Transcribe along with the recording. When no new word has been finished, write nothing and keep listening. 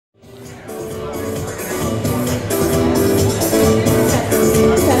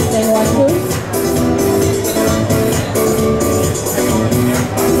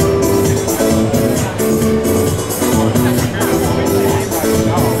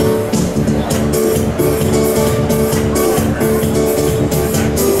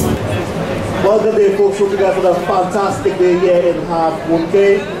of the day, folks. Hope you guys had a fantastic day here in Half Moon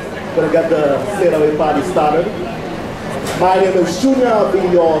Cay. Gonna get the sail away party started. My name is Junior. I'll be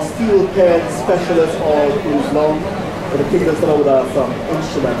your steel pen specialist all cruise long. We're gonna kick this off with some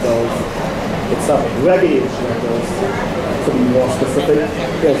instrumentals. It's some reggae instrumentals, to be more specific.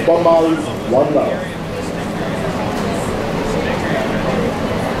 Here's Bob Marley's One Love.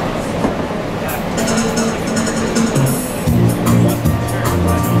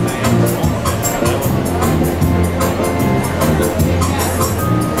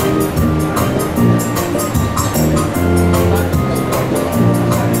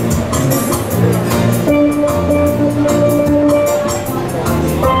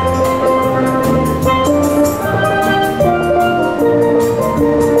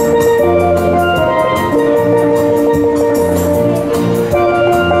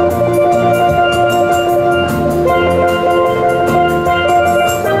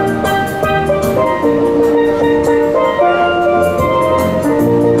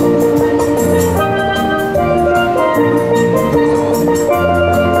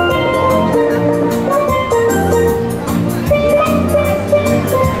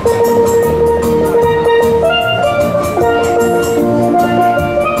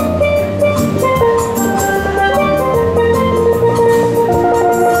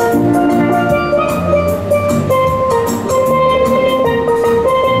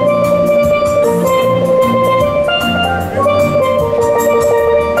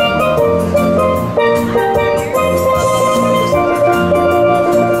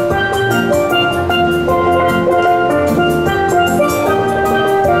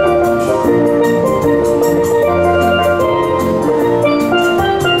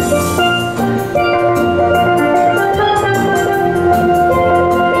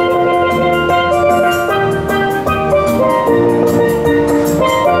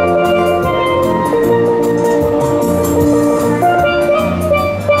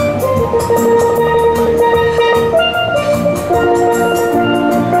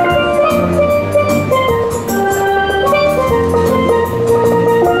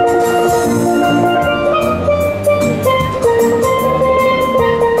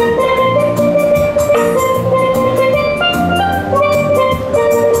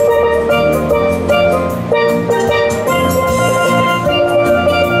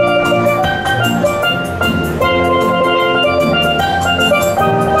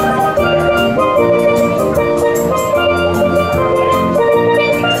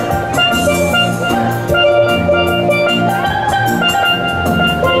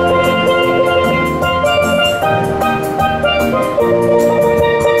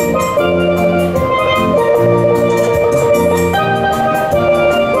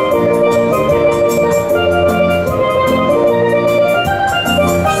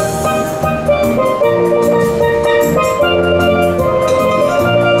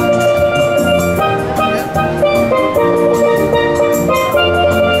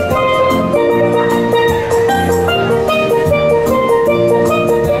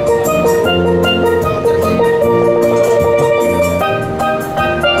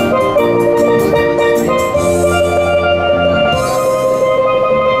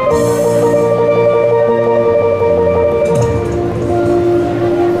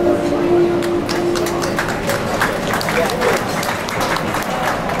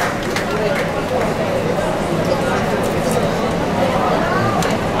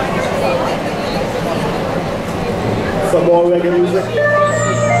 Some more reggae music.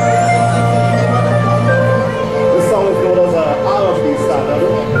 This song is known as an R&B standard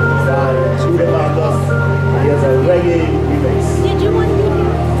by Judy Landers, and here's a reggae remix. Did you want to be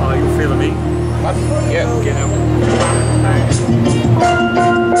here? Are you feeling me? Yeah, get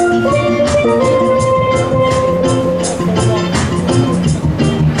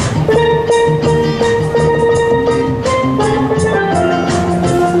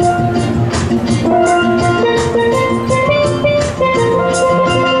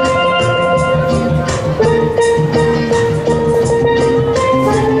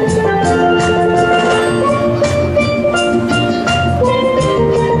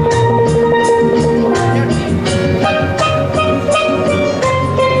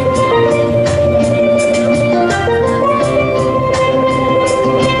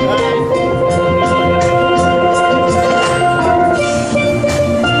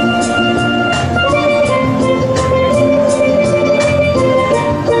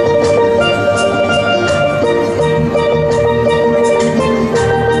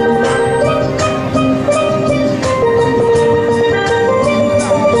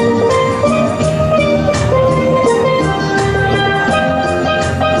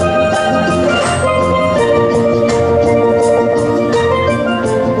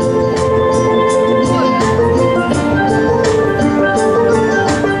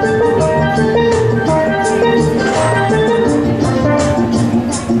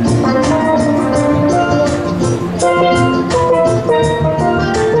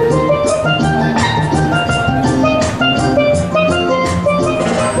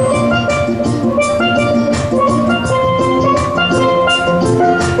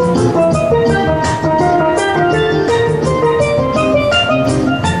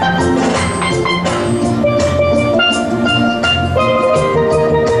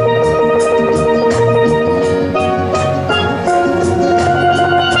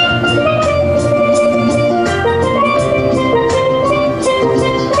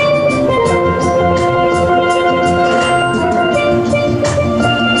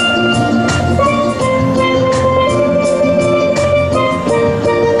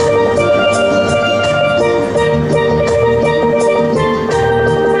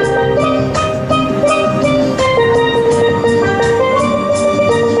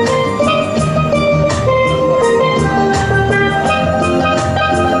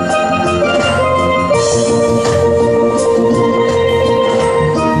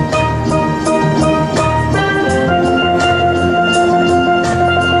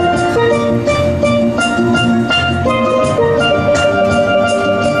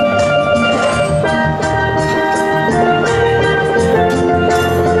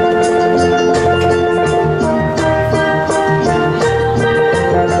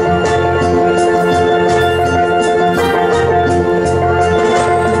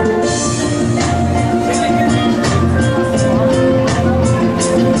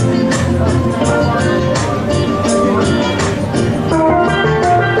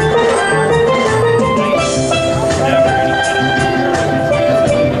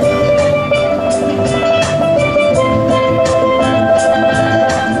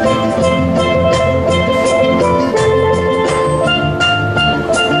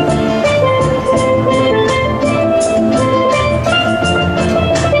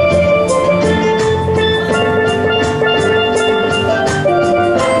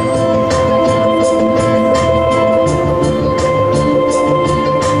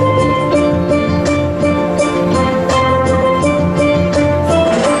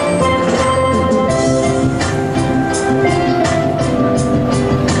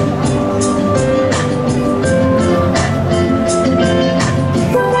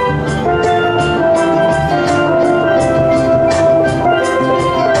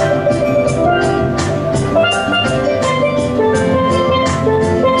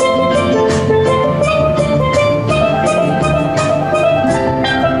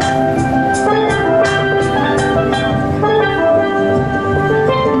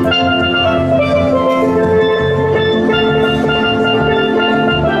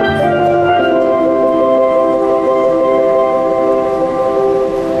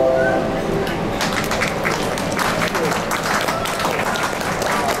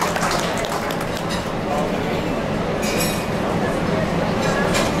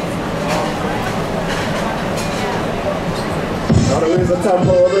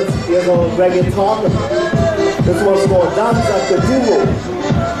know this is a reggaeton. This one's called Dance at the Duo.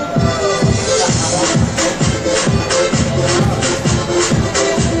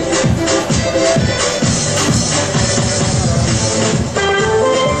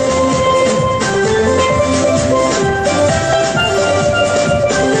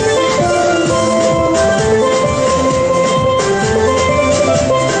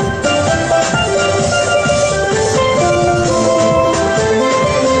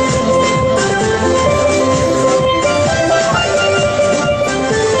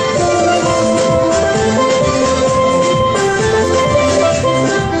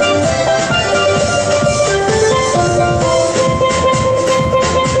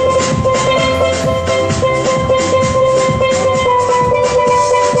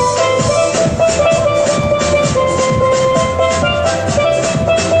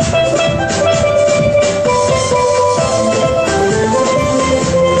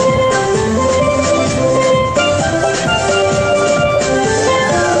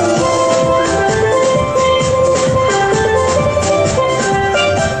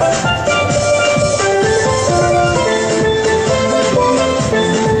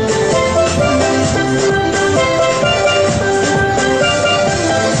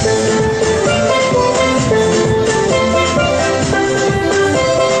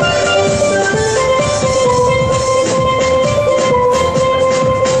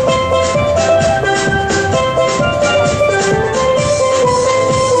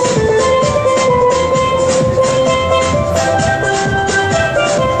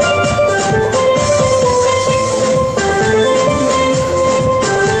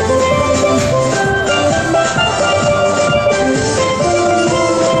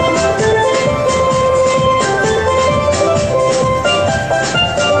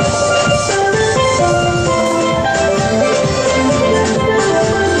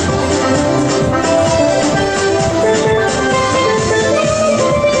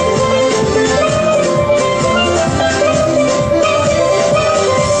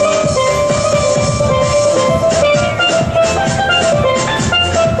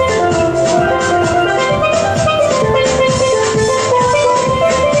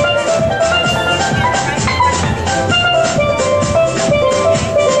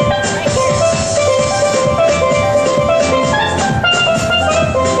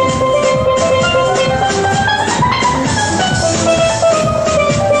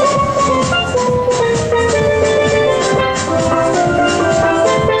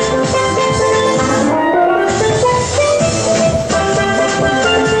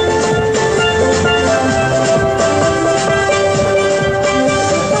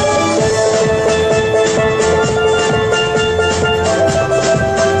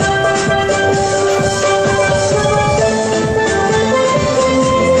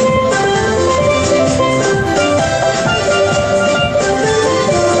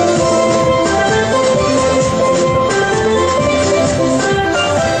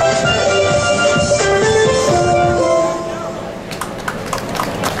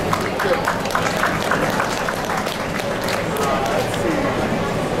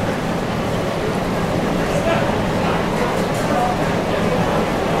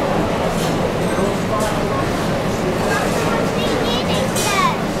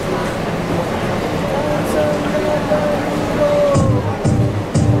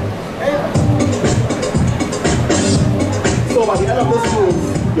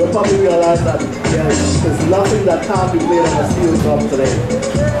 you'll probably realize that there's nothing that can't be played on a steel drum today.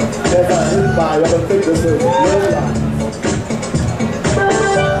 There's a hit by, we're going to think this is real life.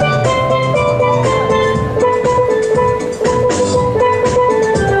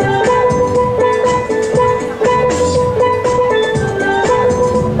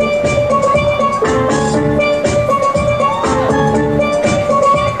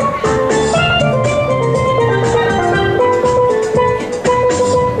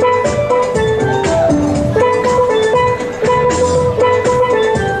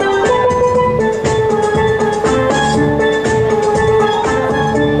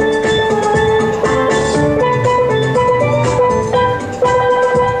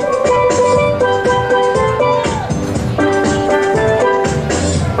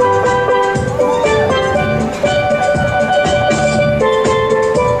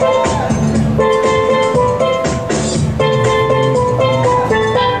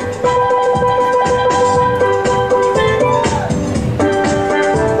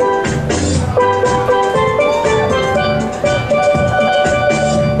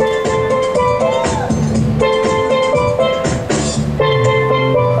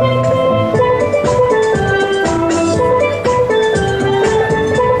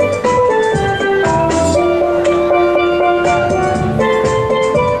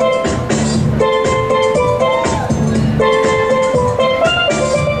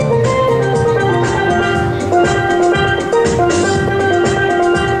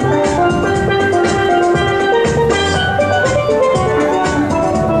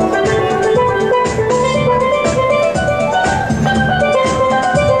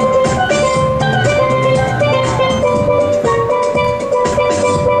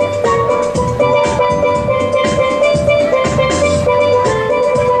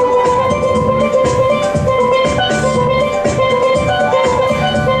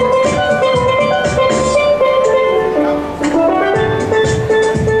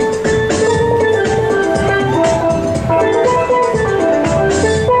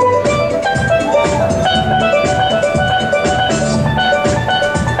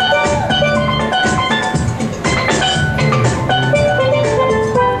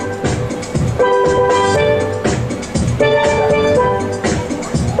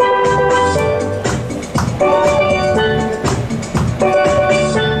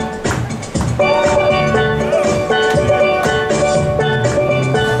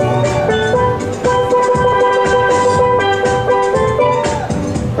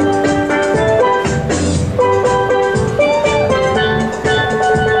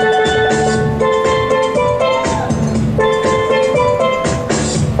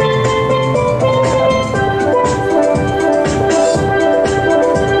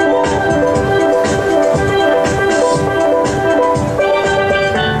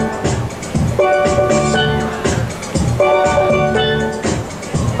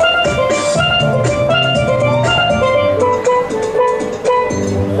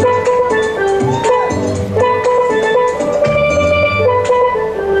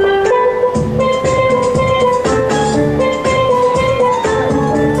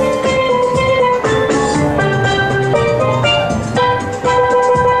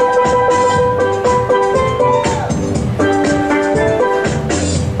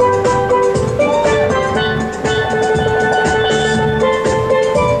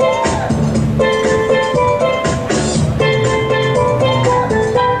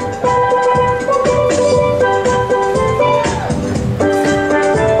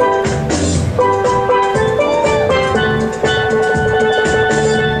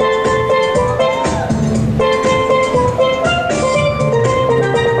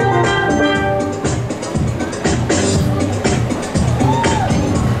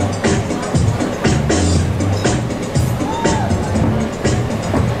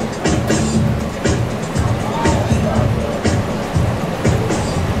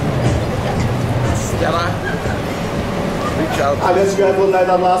 I guess you guys don't like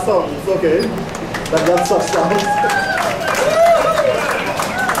that last song. It's okay. That's such songs.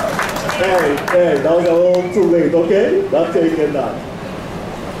 Hey, that was a little too late, okay? Not taking that.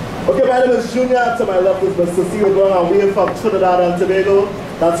 Okay, my name is Junior. To my left is Mr. Cecile Brown, and we are from Trinidad and Tobago.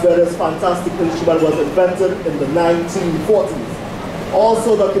 That's where this fantastic instrument was invented in the 1940s.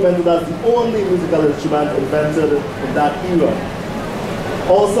 Also documented as the only musical instrument invented in that era.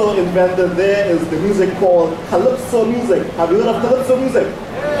 Also invented there is the music called Calypso music. Have you heard of Calypso music?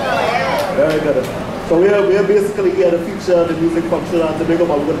 Yeah. Very good. So we're basically here to feature the music from Trinidad and Tobago,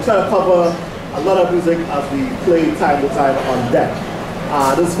 but we're going to try to cover a lot of music as we play time to time on deck.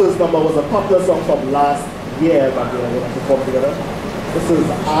 This first number was a popular song from last year that we were going to perform together. This is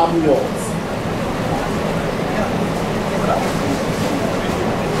I'm Yours.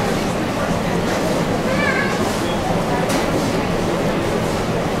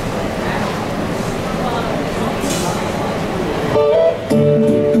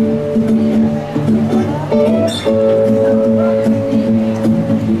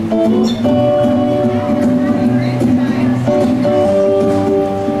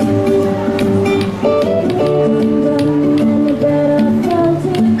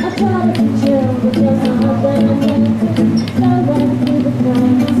 I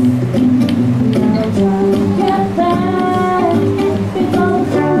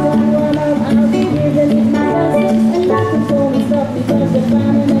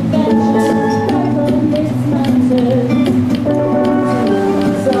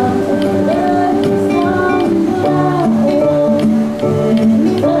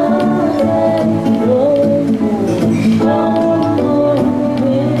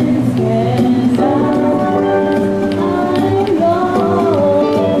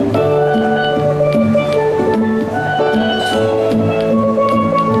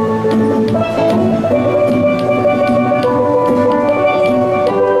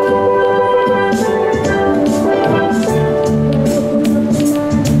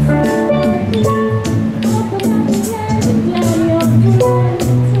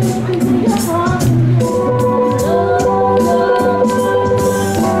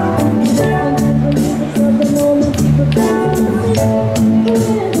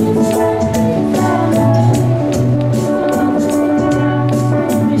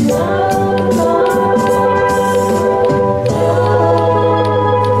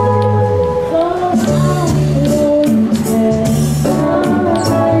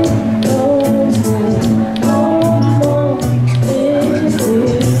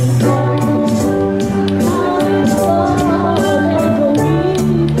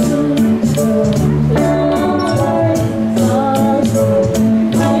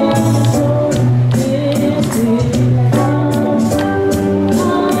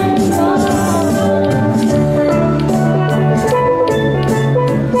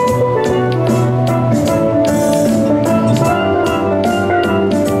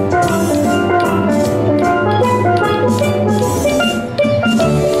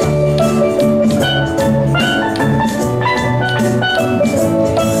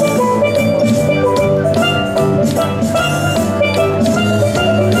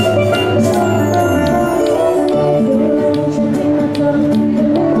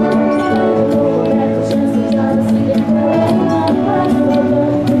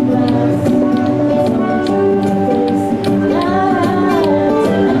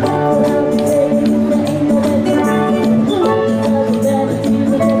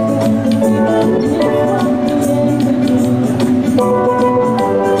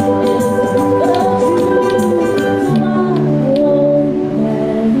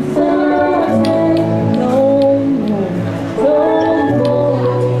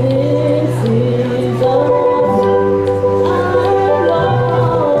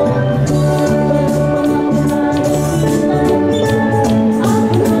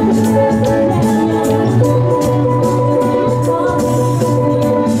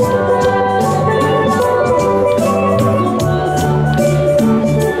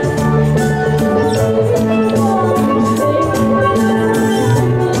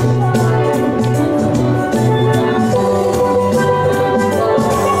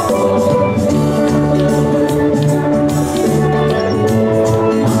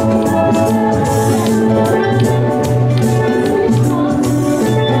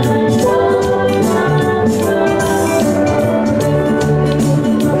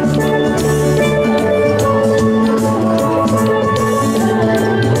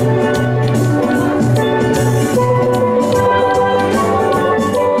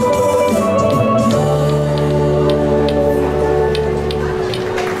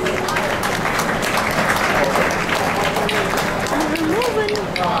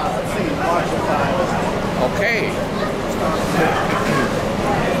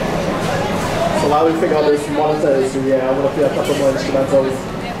While we figure out this monitor issue, yeah, I'm gonna play a couple more instrumentals.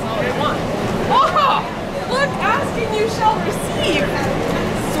 Oh, look, asking you shall receive.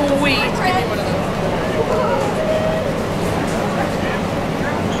 Sweet. I need one of those.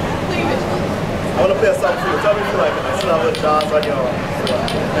 I wanna play a song for you. Tell me if you like it. I still have a dance on your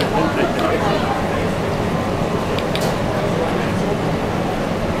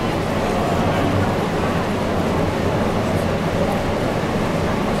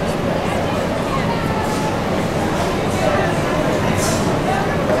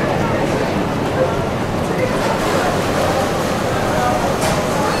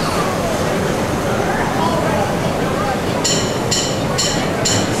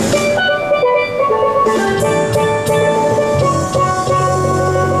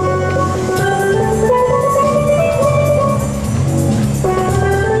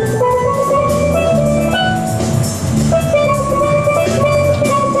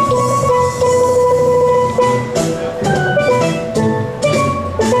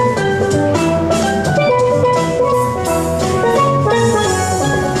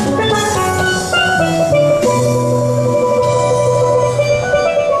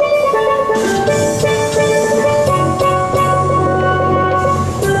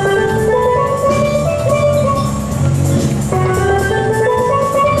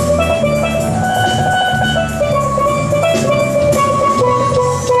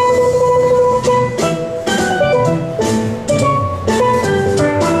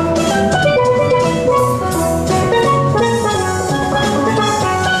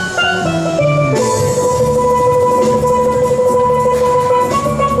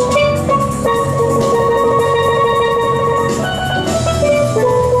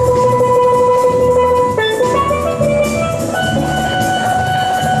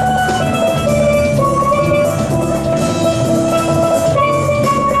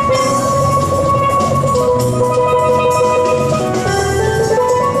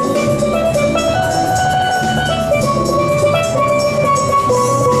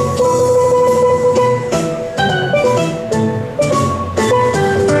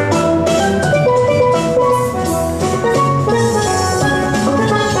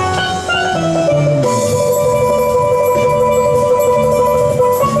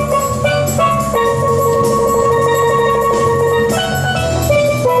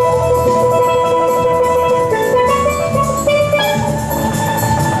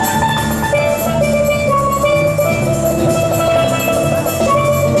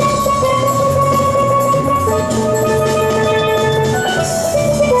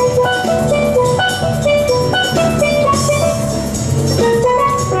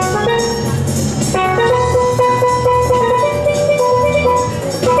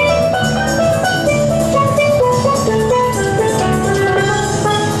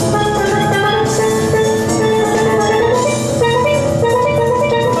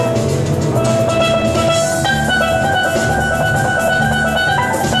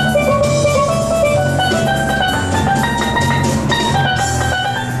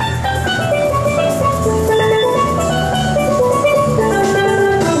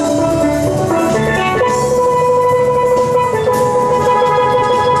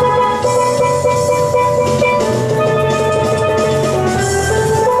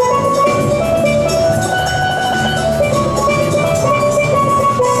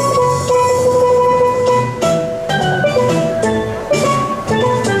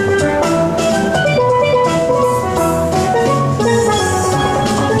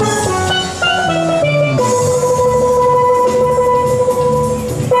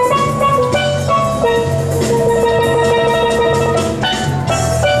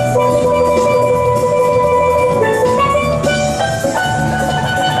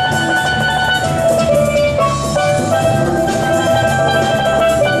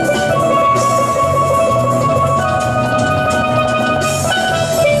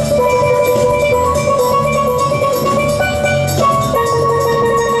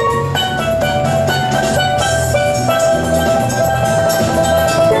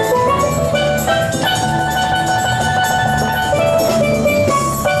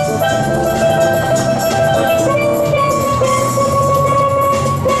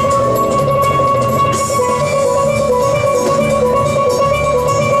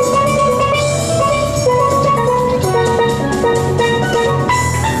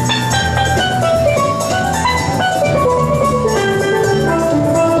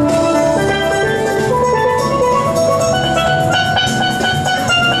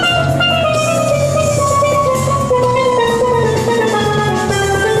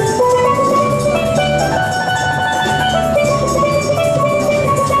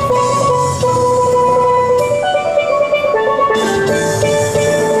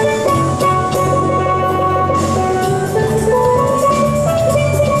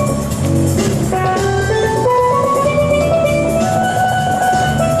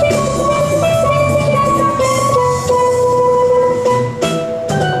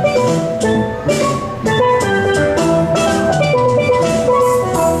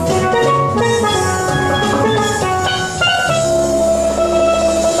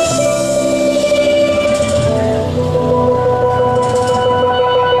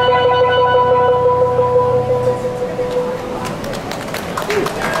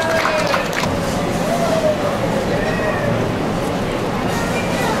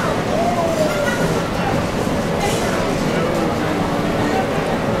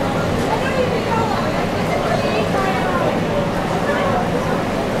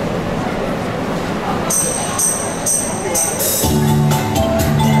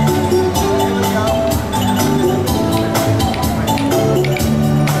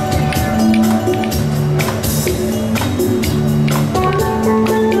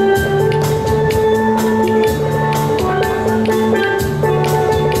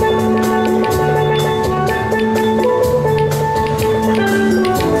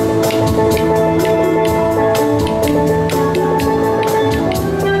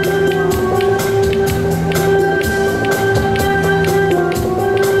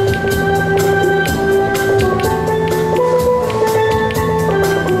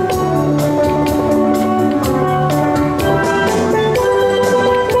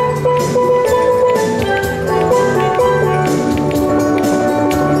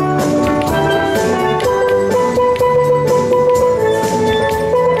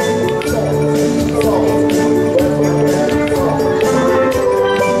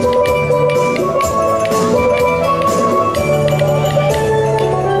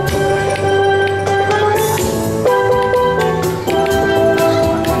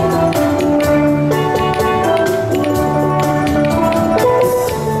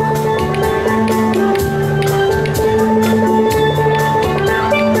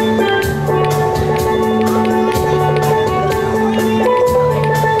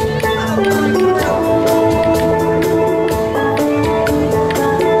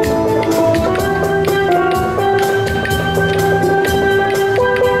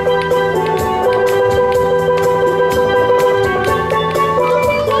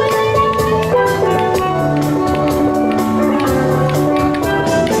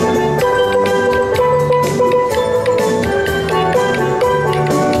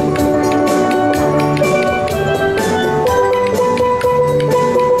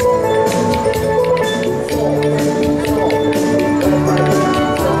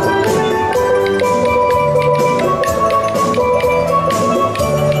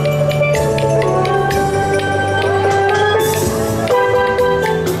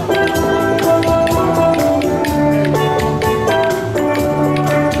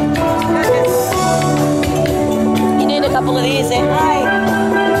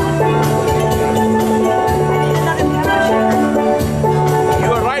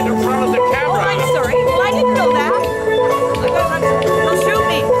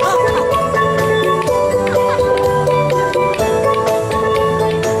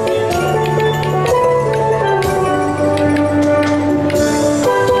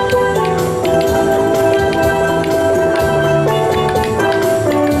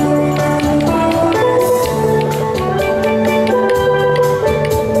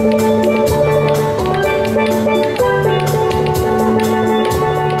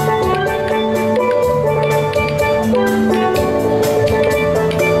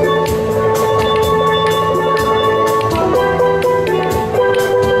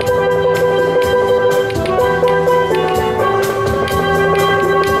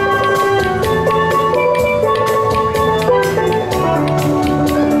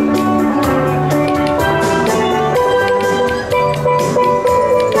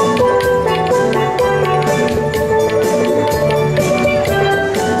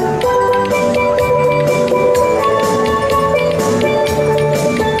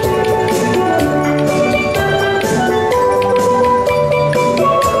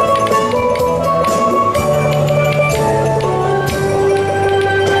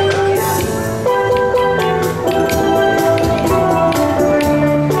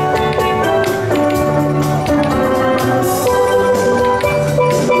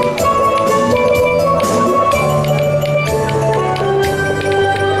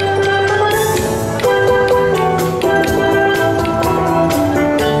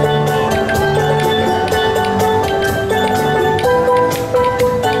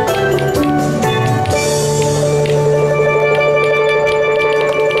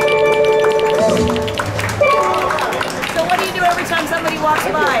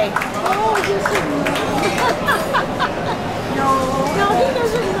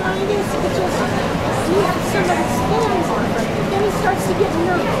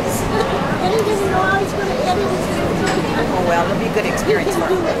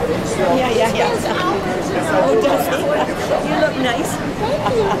Yeah. Oh, does he? You look nice.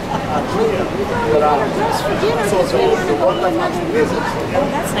 Oh,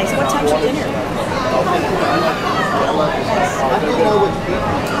 that's nice. What time's your dinner?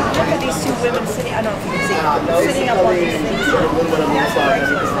 Look at these two women sitting, I don't know if you can see, sitting up on these things.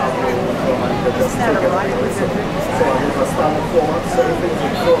 Isn't that a riot?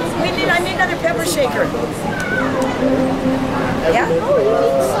 I need another pepper shaker. Yeah? Oh, you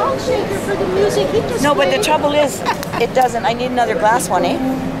need salt shaker for the music. No, but the trouble is, it doesn't. I need another glass one, eh?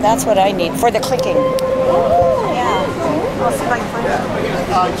 That's what I need for the clicking. Oh, yeah. I'll see if I can find it.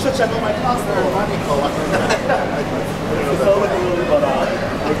 You should check out my class there. It's all like a little bit, okay.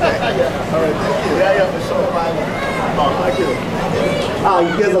 All right, thank you. Yeah, for sure. Thank you.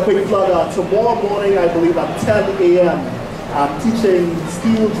 Here's a quick plug. Tomorrow morning, I believe at 10 a.m., I'm teaching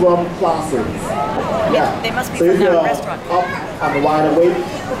steel drum classes. Yeah, they must be so from if you're that restaurant. up and wide awake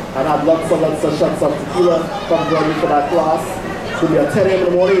and have lots of shots of tequila, come join me for that class. It's going to be at 10 a.m. in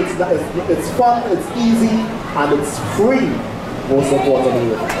the morning. It's fun, it's easy, and it's free, most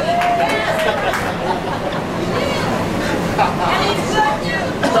importantly.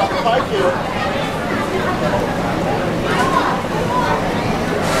 Thank you.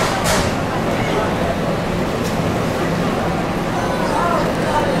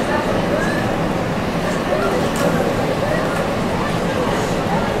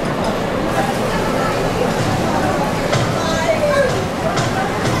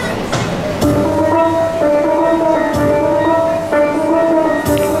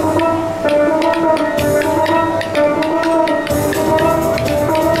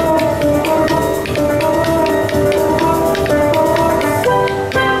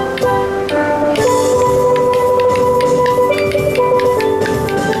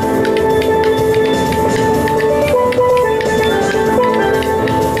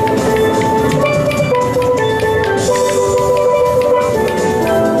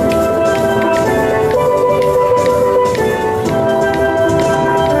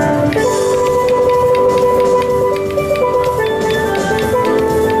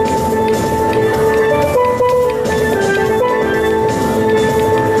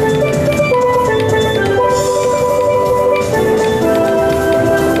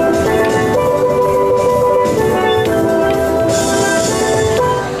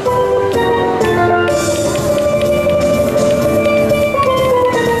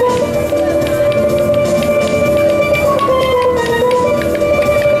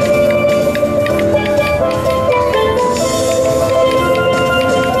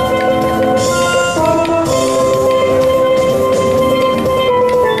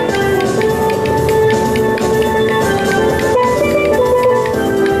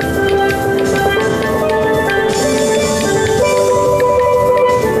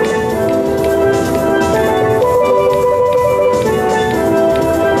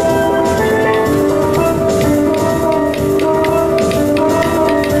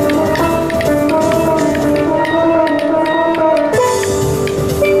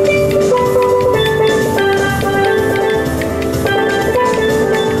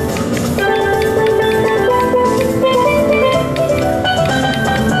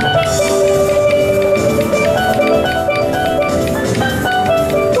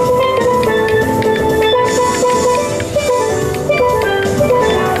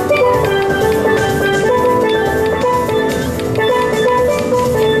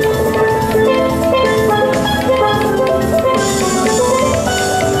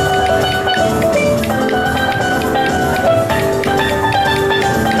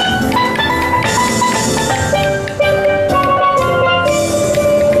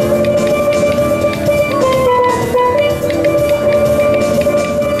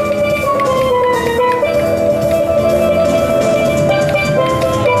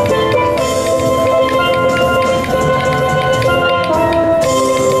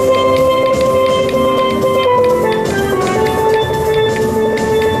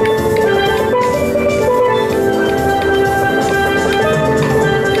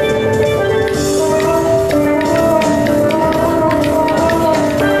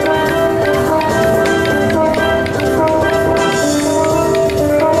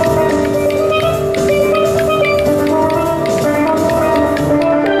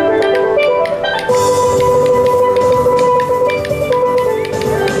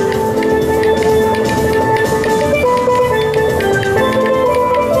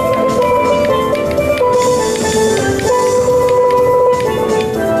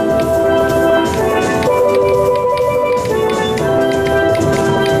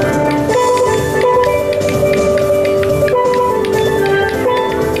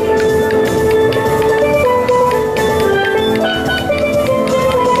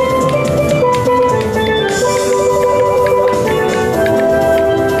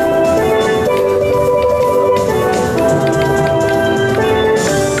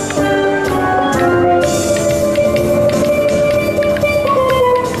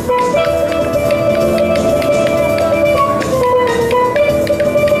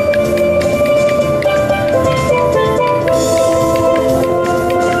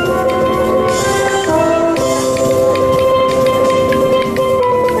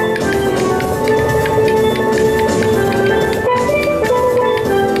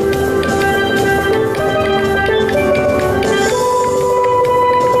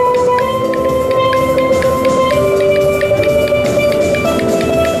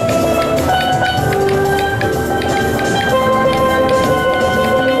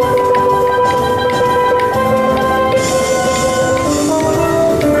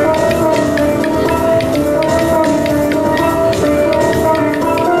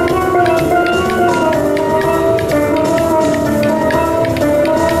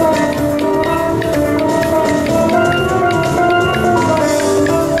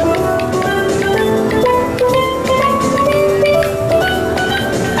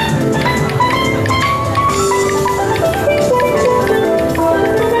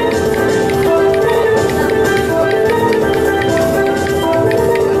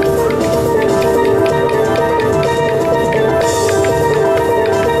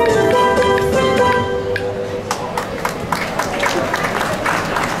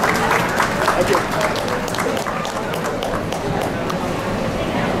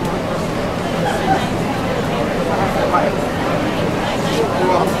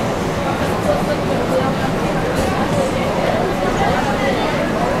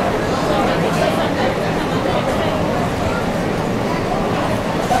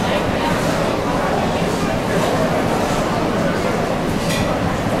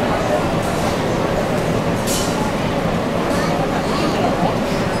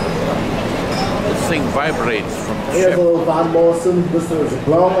 vibrates from the Here's ship. a little Van Morrison. This is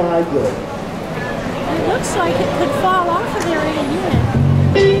Brown Eye Good. It looks like it could fall off of there in a minute.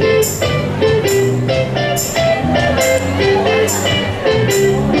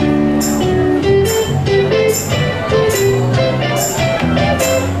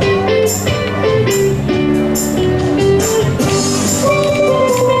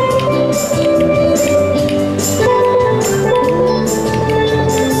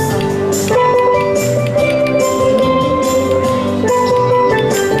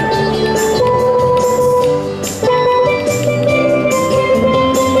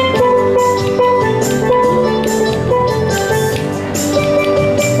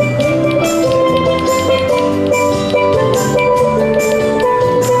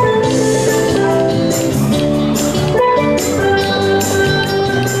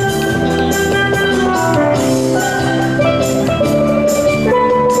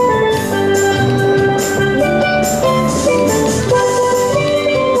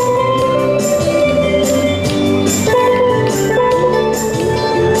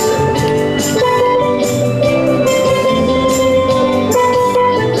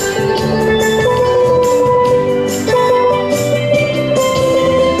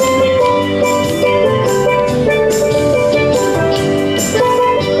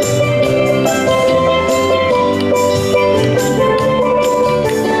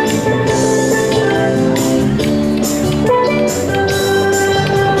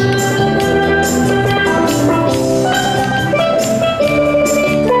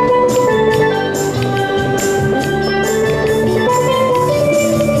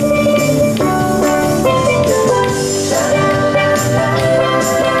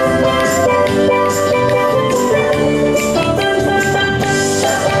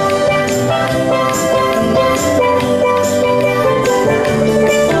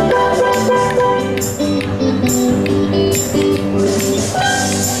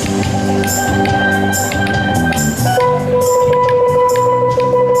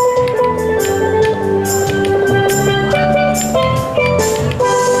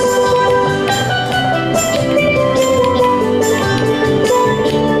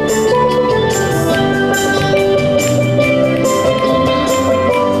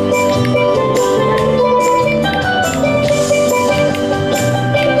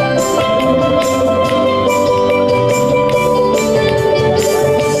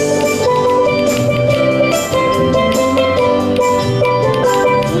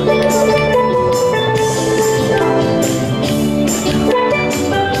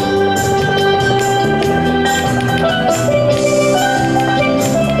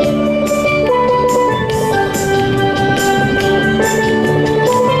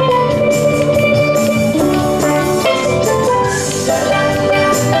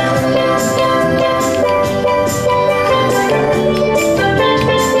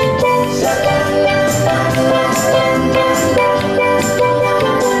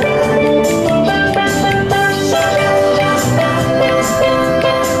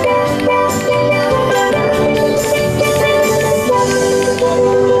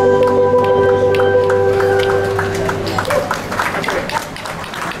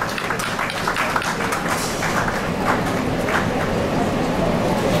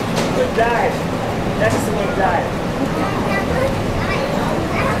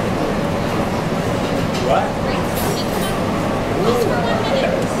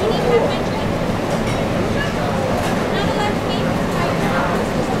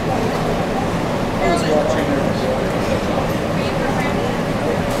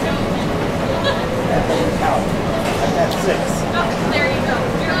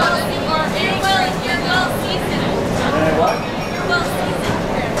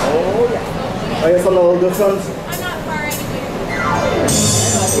 Here's a little different.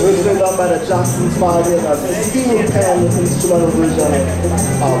 Originally done by the Jacksons 5 years as a steel pen instrumental version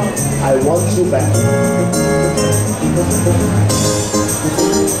of I Want You Back.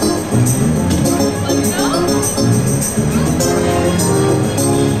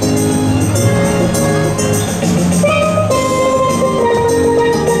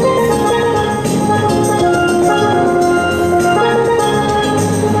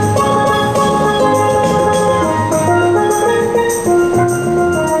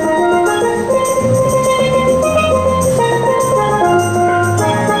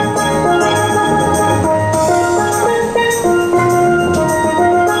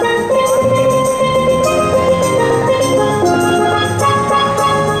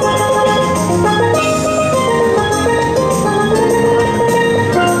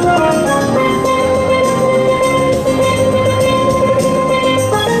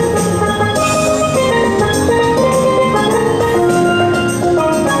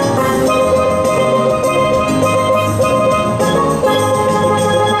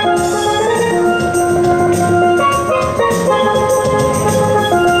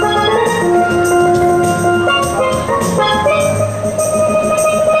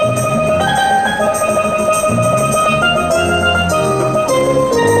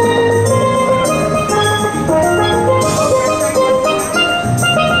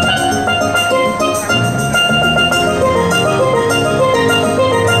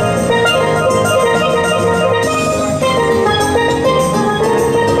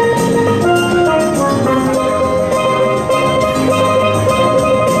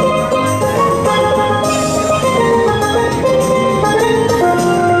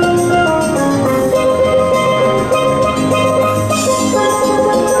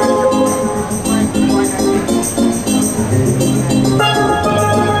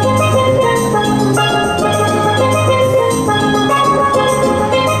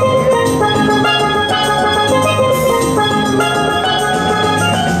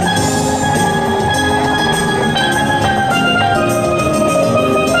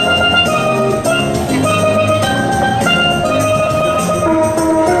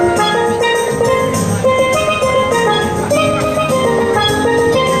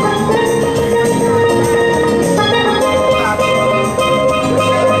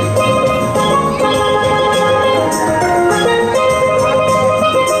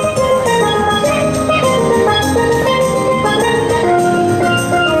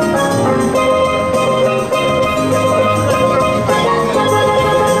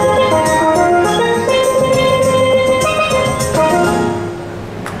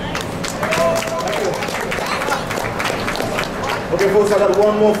 folks, I got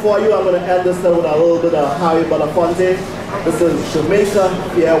one more for you. I'm going to end this with a little bit of Harry Belafonte. This is Jamaica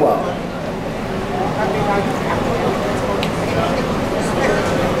Farewell.